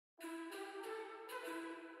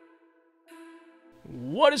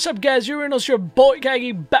What is up, guys? It's your boy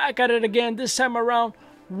Kagi back at it again. This time around,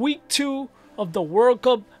 week 2 of the World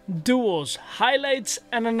Cup duos, highlights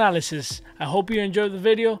and analysis. I hope you enjoyed the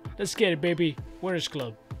video. Let's get it, baby. Winners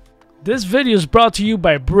Club. This video is brought to you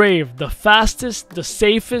by Brave, the fastest, the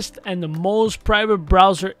safest, and the most private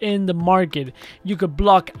browser in the market. You could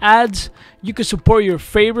block ads, you could support your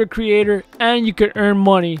favorite creator, and you could earn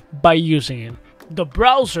money by using it. The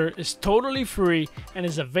browser is totally free and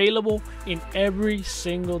is available in every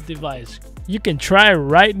single device. You can try it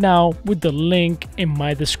right now with the link in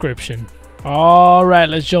my description. Alright,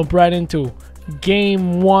 let's jump right into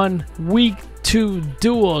Game 1, Week 2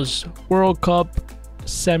 Duos World Cup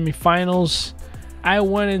semifinals. I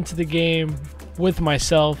went into the game with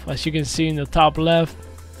myself. As you can see in the top left,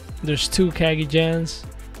 there's 2 CAGYJANs.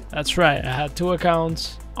 That's right, I had 2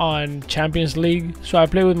 accounts on Champions League, so I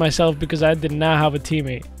played with myself because I did not have a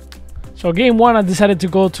teammate. So game 1, I decided to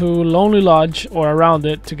go to Lonely Lodge or around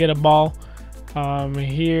it to get a ball.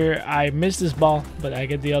 Here I missed this ball, but I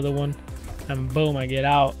get the other one, and boom, I get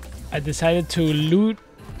out. I decided to loot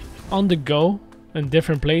on the go in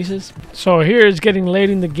different places. So here it's getting late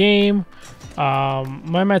in the game.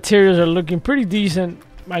 My materials are looking pretty decent.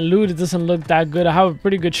 My loot, it doesn't look that good. I have a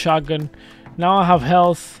pretty good shotgun. Now I have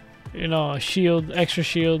health, you know, a shield, extra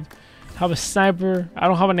shield. Have a sniper. I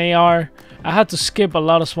don't have an AR. I had to skip a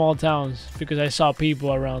lot of small towns because I saw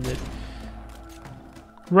people around it.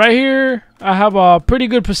 Right here, I have a pretty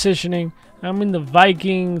good positioning. I'm in the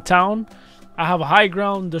Viking town. I have a high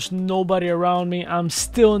ground. There's nobody around me. I'm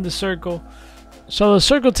still in the circle. So the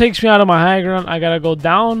circle takes me out of my high ground. I gotta go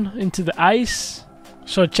down into the ice.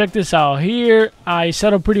 So check this out. Here, I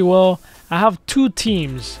set up pretty well. I have 2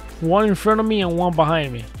 teams. One in front of me and one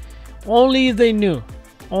behind me. Only if they knew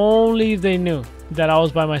that I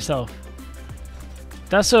was by myself.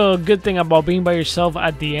 That's a good thing about being by yourself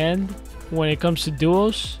at the end when it comes to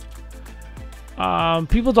duos.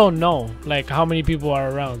 People don't know like how many people are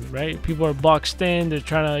around, right? People are boxed in, they're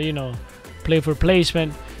trying to, you know, play for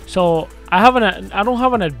placement. So I don't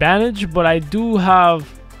have an advantage, but I do have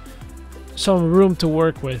some room to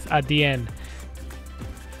work with at the end.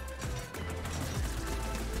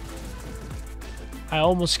 I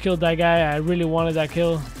almost killed that guy. I really wanted that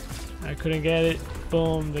kill. I couldn't get it.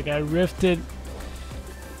 Boom, the guy rifted.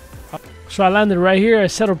 So I landed right here. I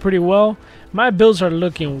settled pretty well. My builds are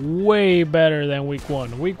looking way better than week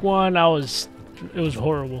 1. Week 1, it was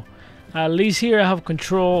horrible. At least here I have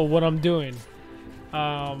control of what I'm doing.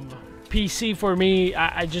 PC for me,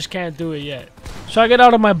 I just can't do it yet. So I get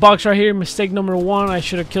out of my box right here. Mistake number 1, I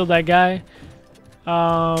should have killed that guy.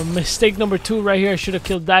 Mistake number 2 right here, I should have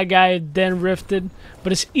killed that guy, then rifted.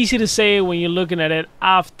 But it's easy to say when you're looking at it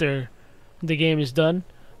after the game is done.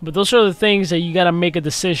 But those are the things that you gotta make a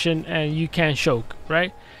decision and you can't choke,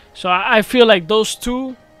 right? So I feel like those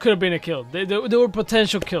 2 could have been a kill. They were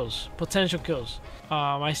potential kills.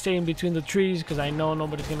 I stay in between the trees because I know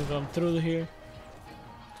nobody's gonna come through here.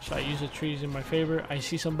 So I use the trees in my favor. I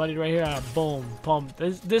see somebody right here, and boom, pump.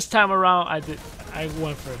 This time around, I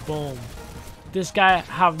went for it. Boom. This guy, I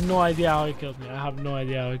have no idea how he killed me.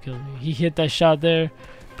 He hit that shot there.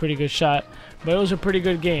 Pretty good shot. But it was a pretty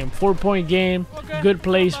good game. 4-point game. Good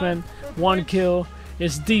placement. 1 kill.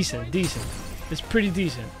 It's decent. It's pretty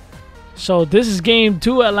decent. So this is game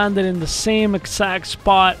 2. I landed in the same exact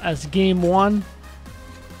spot as game 1.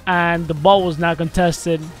 And the ball was not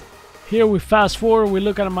contested. Here we fast forward. We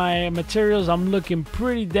look at my materials. I'm looking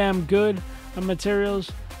pretty damn good on materials.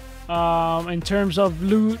 In terms of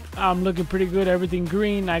loot, I'm looking pretty good. Everything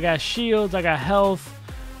green. I got shields, I got health,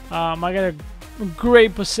 I got a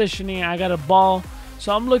great positioning, I got a ball,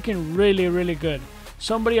 so I'm looking really good.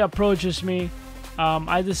 Somebody approaches me.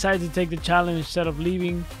 I decided to take the challenge instead of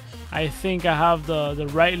leaving. I think I have the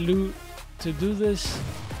right loot to do this.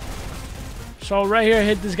 So right here, I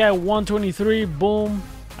hit this guy 123. Boom.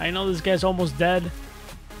 I know this guy's almost dead.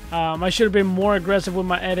 I should have been more aggressive with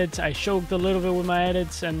my edits. I choked a little bit with my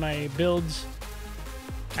edits and my builds.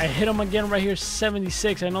 I hit him again right here,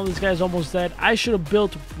 76. I know this guy's almost dead. I should have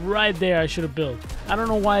built right there. I don't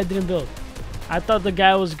know why I didn't build. I thought the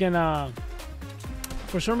guy was gonna...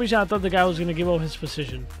 For some reason, I thought the guy was gonna give up his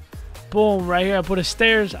position. Boom, right here, I put a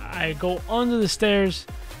stairs. I go under the stairs.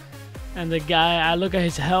 And the guy, I look at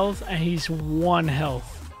his health, and he's 1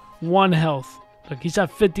 health. 1 health. Look, he's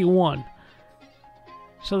at 51.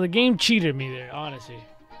 So the game cheated me there, honestly.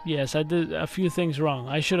 Yes, I did a few things wrong.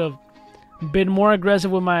 I should have been more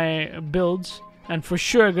aggressive with my builds, and for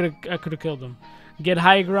sure I could have killed him. Get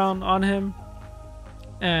high ground on him,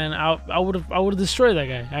 and I would have destroyed that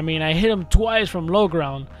guy. I mean, I hit him twice from low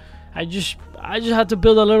ground. I just had to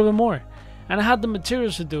build a little bit more. and I had the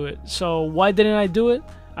materials to do it. So why didn't I do it?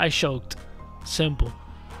 I choked. Simple.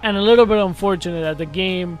 And a little bit unfortunate that the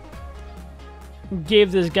game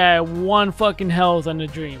gave this guy 1 fucking health and a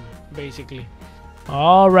dream, basically.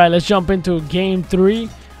 Alright, let's jump into game 3.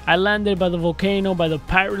 I landed by the volcano, by the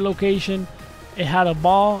pirate location. It had a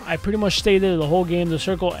ball. I pretty much stayed there the whole game. The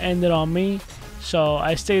circle ended on me, so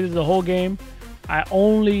I stayed there the whole game. I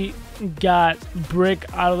only got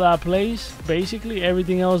brick out of that place. Basically,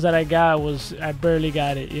 everything else that I got was, I barely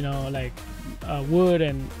got it, you know, like wood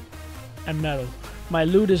and metal. My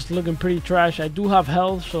loot is looking pretty trash. I do have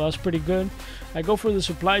health, so that's pretty good. I go for the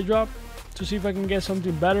supply drop to see if I can get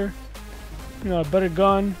something better, you know, a better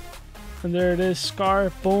gun. And there it is,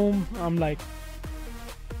 Scar. Boom.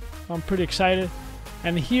 I'm pretty excited.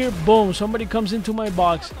 And here, boom, somebody comes into my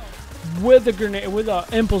box with a grenade, with an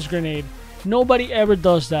impulse grenade. Nobody ever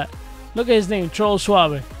does that. Look at his name, Troll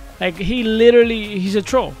Suave. Like, he's a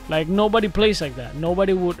troll. Like, nobody plays like that.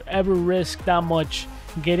 Nobody would ever risk that much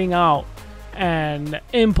getting out and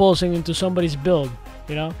impulsing into somebody's build,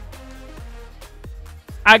 you know?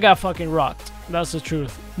 I got fucking rocked. That's the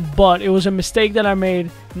truth. But it was a mistake that I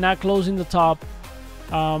made, not closing the top.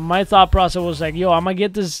 My thought process was like, yo, I'm gonna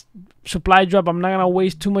get this supply drop. I'm not gonna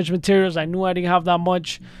waste too much materials. I knew I didn't have that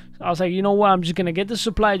much. I was like, you know what? I'm just gonna get the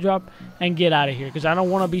supply drop and get out of here, because I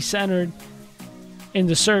don't want to be centered in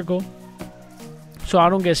the circle, so I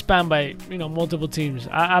don't get spammed by, you know, multiple teams.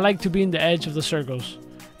 I like to be in the edge of the circles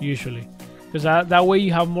usually, because that way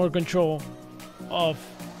you have more control of.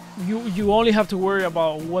 You only have to worry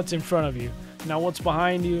about what's in front of you, not what's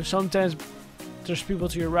behind you. Sometimes there's people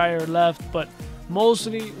to your right or left, but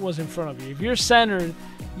mostly what's in front of you. If you're centered,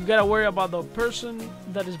 you gotta worry about the person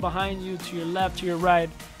that is behind you, to your left, to your right.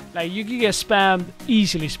 Like, you can get spammed,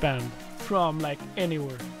 easily spammed from like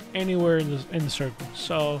anywhere in the circle.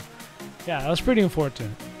 So yeah, that's pretty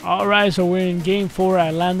unfortunate. All right, so we're in game 4.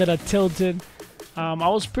 I landed at Tilted. I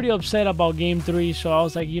was pretty upset about game 3, so I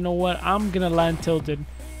was like, you know what, I'm gonna land Tilted.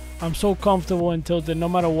 I'm so comfortable in Tilted no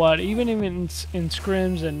matter what. Even in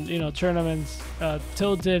scrims and, you know, tournaments,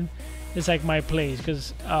 Tilted is like my place,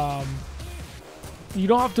 because you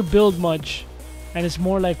don't have to build much, and it's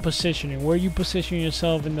more like positioning, where you position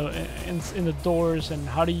yourself in the doors, and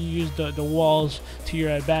how do you use the walls to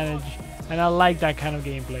your advantage. And I like that kind of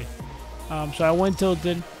gameplay. So I went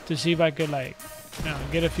Tilted to see if I could, like, you know,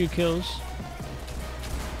 get a few kills.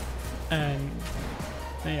 And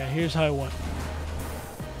yeah, here's how it went.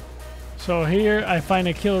 So here I find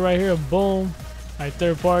a kill right here. Boom. My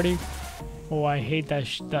third party. Oh, I hate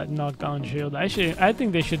that knockdown shield. I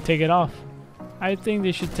think they should take it off. I think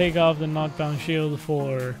they should take off the knockdown shield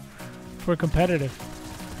for competitive.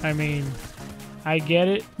 I mean, I get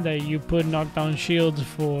it that you put knockdown shields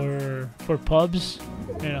for pubs,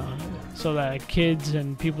 you know, so that kids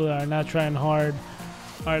and people that are not trying hard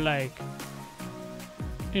are, like,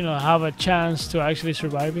 you know, have a chance to actually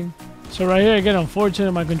surviving. So right here I get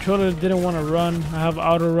unfortunate. My controller didn't want to run. I have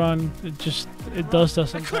auto run. It does that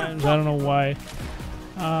sometimes. I don't know why.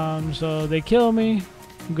 So they kill me.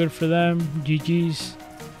 Good for them. GG's.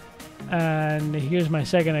 And here's my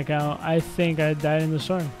second account. I think I died in the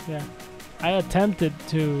storm. Yeah, I attempted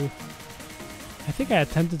to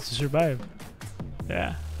survive.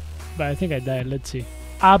 Yeah, but I think I died. Let's see.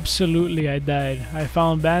 Absolutely, I died. I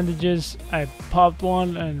found bandages. I popped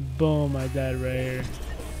one, and boom, I died right here.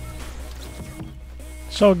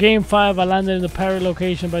 So game 5, I landed in the pirate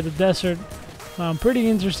location by the desert. Pretty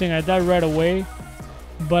interesting. I died right away,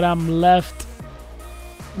 but I'm left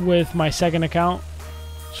with my second account.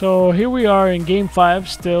 So here we are in game 5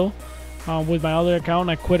 still, with my other account.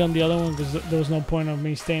 I quit on the other one because there was no point of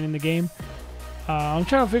me staying in the game. I'm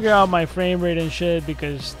trying to figure out my frame rate and shit,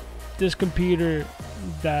 because this computer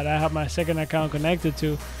that I have my second account connected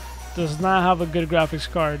to does not have a good graphics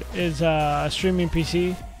card. It's a streaming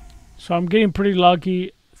PC. So I'm getting pretty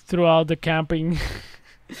lucky throughout the camping.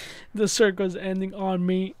 The circle's ending on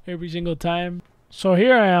me every single time. So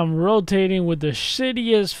here I am rotating with the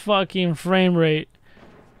shittiest fucking frame rate.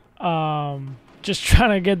 Just trying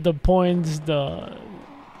to get the points, the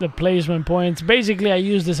placement points. Basically, I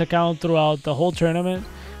used this account throughout the whole tournament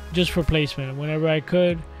just for placement. Whenever I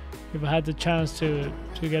could, if I had the chance to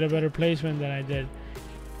get a better placement, then I did.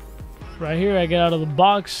 Right here, I get out of the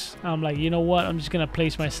box. I'm like, you know what? I'm just gonna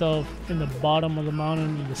place myself in the bottom of the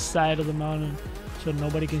mountain, in the side of the mountain, so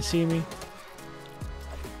nobody can see me.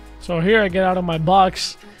 So here I get out of my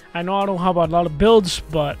box. I know I don't have a lot of builds,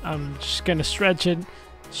 but I'm just gonna stretch it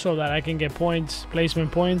so that I can get points,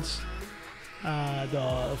 placement points.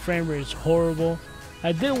 The frame rate is horrible.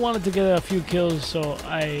 I did want to get a few kills, so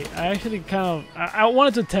I actually kind of I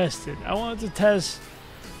wanted to test it. I wanted to test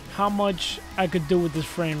how much I could do with this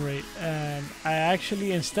frame rate, and I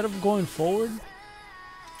actually, instead of going forward,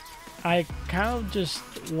 I kind of just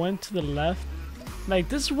went to the left. Like,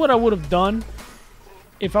 this is what I would have done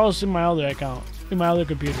if I was in my other account, in my other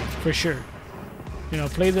computer, for sure. You know,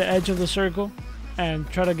 play the edge of the circle and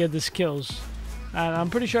try to get these kills. And I'm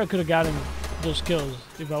pretty sure I could have gotten those kills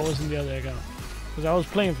if I was in the other account, because I was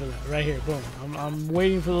playing for that right here. Boom. I'm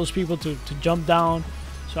waiting for those people to jump down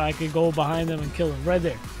so I could go behind them and kill them right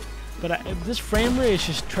there. But this frame rate is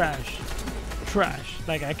just trash.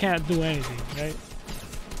 Like, I can't do anything, right?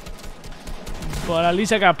 But at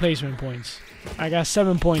least I got placement points. I got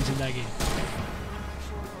 7 points in that game.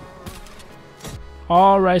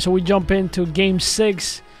 Alright, so we jump into game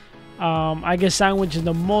 6. I get sandwiched in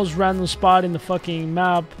the most random spot in the fucking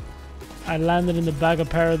map. I landed in the back of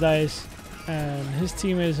paradise, and his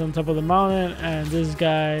teammate is on top of the mountain, and this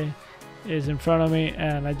guy is in front of me,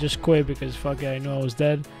 and I just quit because fuck it, I knew I was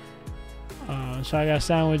dead. So I got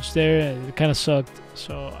sandwiched there, and it kind of sucked.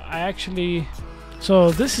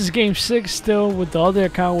 So this is game 6 still with the other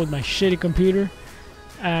account with my shitty computer,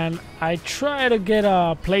 and I tried to get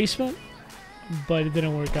a placement, but it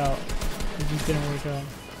didn't work out. It just didn't work out.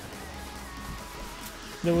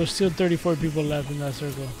 There was still 34 people left in that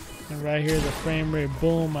circle, and right here the frame rate,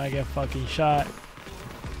 boom, I get fucking shot.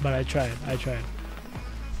 But I tried.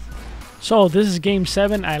 So this is game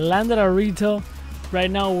 7. I landed at retail.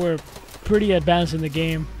 Right now we're pretty advanced in the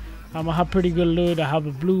game. I have pretty good loot. I have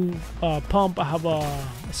a blue pump. I have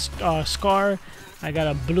a scar. I got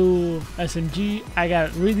a blue SMG. I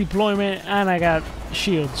got redeployment, and I got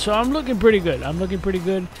shield. So I'm looking pretty good.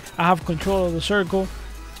 I have control of the circle.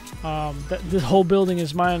 This whole building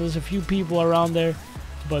is mine. There's a few people around there,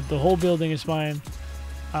 but the whole building is mine.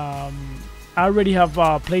 I already have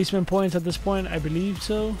placement points at this point, I believe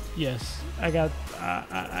so. Yes, I got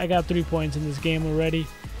 3 points in this game already.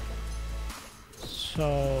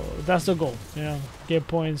 So that's the goal, you know, get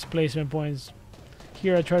points, placement points.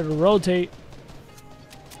 Here I try to rotate.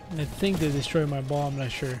 I think they destroyed my ball, I'm not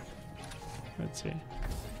sure. Let's see.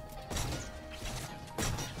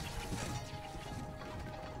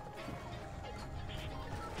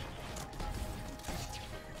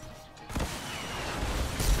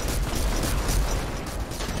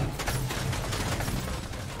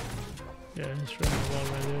 Yeah, destroyed my ball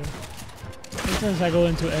right there. Sometimes I go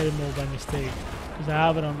into edit mode by mistake, because I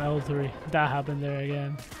have it on L3. That happened there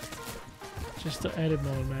again. Just the edit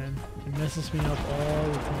mode, man. It messes me up all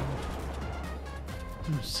the time.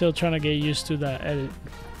 I'm still trying to get used to that edit.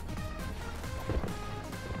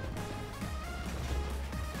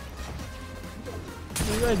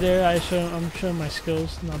 Right there, I'm showing my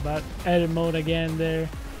skills. Not bad. Edit mode again there.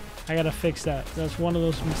 I gotta fix that. That's one of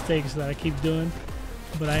those mistakes that I keep doing.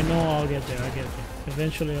 But I know I'll get there.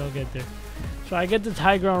 Eventually I'll get there. So I get the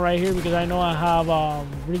high ground right here because I know I have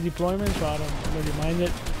redeployment, so I don't really mind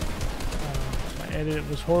it. My edit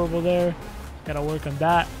was horrible there. Gotta work on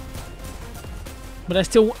that. But I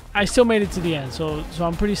still made it to the end, so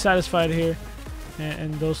I'm pretty satisfied here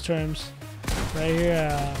in those terms. Right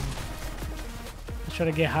here, I try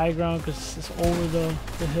to get high ground because it's over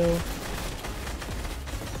the hill.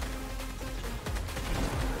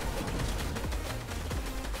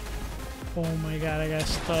 Oh my god, I got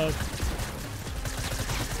stuck.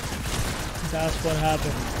 That's what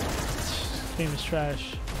happened. This game is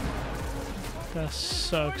trash. That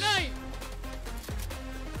sucks. Fortnite!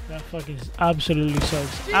 That fucking absolutely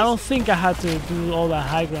sucks. I don't think I had to do all that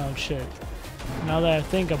high ground shit. Now that I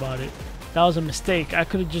think about it, that was a mistake. I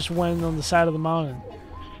could have just went on the side of the mountain.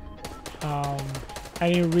 I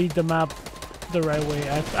didn't read the map the right way.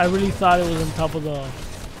 I really thought it was on top of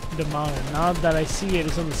the mountain. Now that I see it,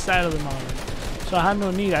 it's on the side of the mountain. So I had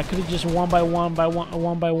no need. I could have just one by one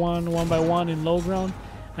in low ground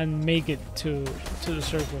and make it to the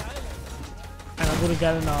circle. And I would have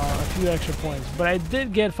gotten a few extra points. But I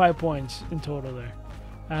did get 5 points in total there.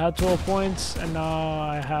 I had 12 points and now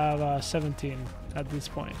I have 17 at this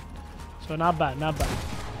point. So not bad, not bad.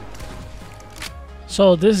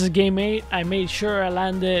 So this is game 8. I made sure I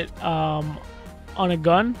landed on a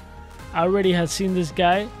gun. I already had seen this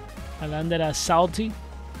guy. I landed at Salty.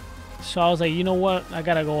 So I was like, you know what? I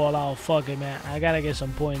gotta go all out. Fuck it, man. I gotta get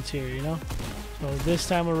some points here, you know? So this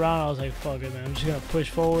time around, I was like, fuck it, man. I'm just gonna push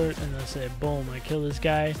forward. And I said, boom. I kill this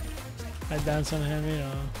guy. I dance on him, you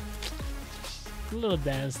know. A little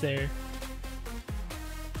dance there.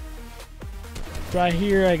 Right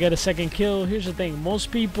here, I get a second kill. Here's the thing. Most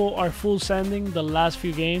people are full sending the last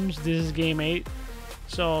few games. This is game 8.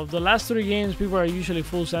 So the last 3 games, people are usually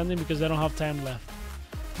full sending because they don't have time left.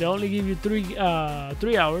 They only give you 3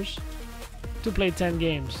 hours, to play 10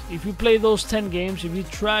 games. If you play those 10 games, if you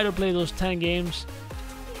try to play those 10 games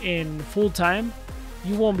in full time,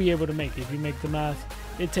 you won't be able to make it. If you make the math,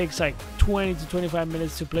 it takes like 20 to 25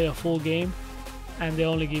 minutes to play a full game, and they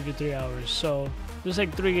only give you 3 hours. So there's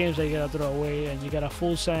like 3 games that you gotta throw away, and you gotta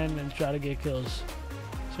full send and try to get kills.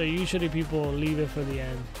 So usually people leave it for the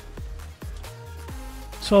end.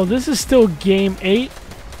 So this is still game 8.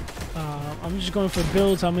 I'm just going for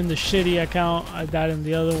builds. I'm in the shitty account. I died in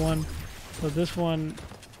the other one. So this one,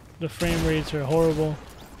 the frame rates are horrible.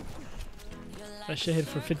 I should hit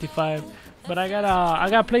for 55, but I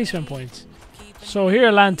got placement points. So here I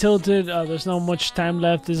land tilted. There's not much time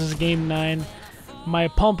left. This is game 9. My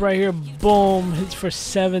pump right here, boom, hits for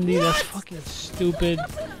 70. That's fucking stupid.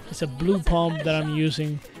 It's a blue pump that I'm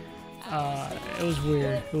using. It was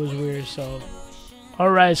weird. It was weird. So,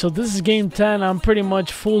 alright. So this is game 10. I'm pretty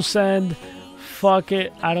much full send. Fuck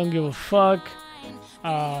it. I don't give a fuck.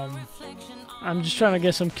 I'm just trying to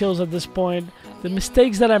get some kills at this point. The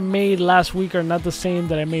mistakes that I made last week are not the same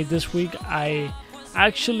that I made this week. I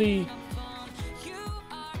actually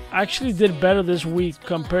did better this week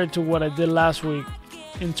compared to what I did last week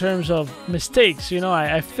in terms of mistakes. You know,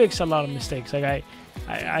 I fixed a lot of mistakes. Like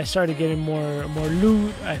I started getting more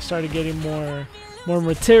loot. I started getting more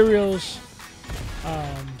materials.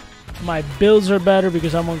 My builds are better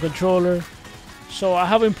because I'm on controller. So I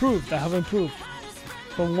have improved. I have improved.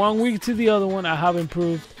 From one week to the other one, I have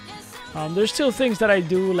improved. There's still things that I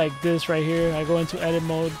do like this right here. I go into edit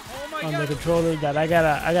mode on the controller that I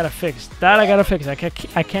gotta fix. That I gotta fix.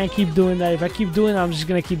 I can't keep doing that. If I keep doing it, I'm just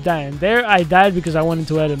gonna keep dying. There I died because I went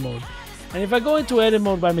into edit mode. And if I go into edit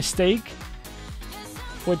mode by mistake,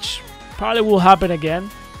 which probably will happen again,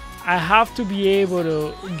 I have to be able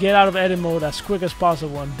to get out of edit mode as quick as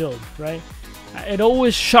possible and build, right? It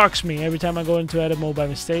always shocks me every time I go into edit mode by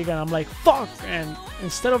mistake, and I'm like, fuck! And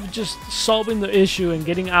instead of just solving the issue and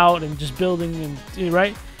getting out and just building, and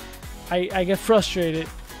right, I get frustrated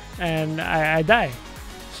and I die.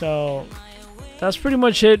 So that's pretty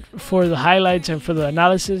much it for the highlights and for the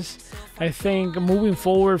analysis. I think moving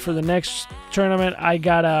forward for the next tournament, I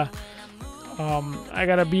gotta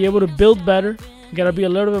be able to build better. Gotta be a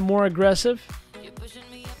little bit more aggressive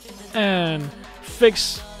and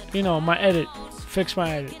fix, you know, my edit. Fix my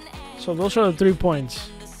edit. So those are the 3 points.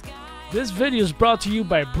 This video is brought to you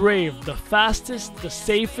by Brave, the fastest, the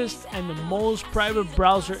safest, and the most private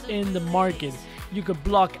browser in the market. You could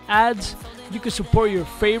block ads, you can support your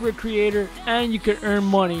favorite creator, and you can earn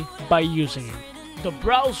money by using it. The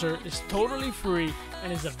browser is totally free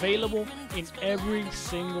and is available in every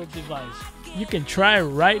single device. You can try it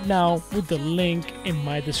right now with the link in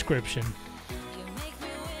my description.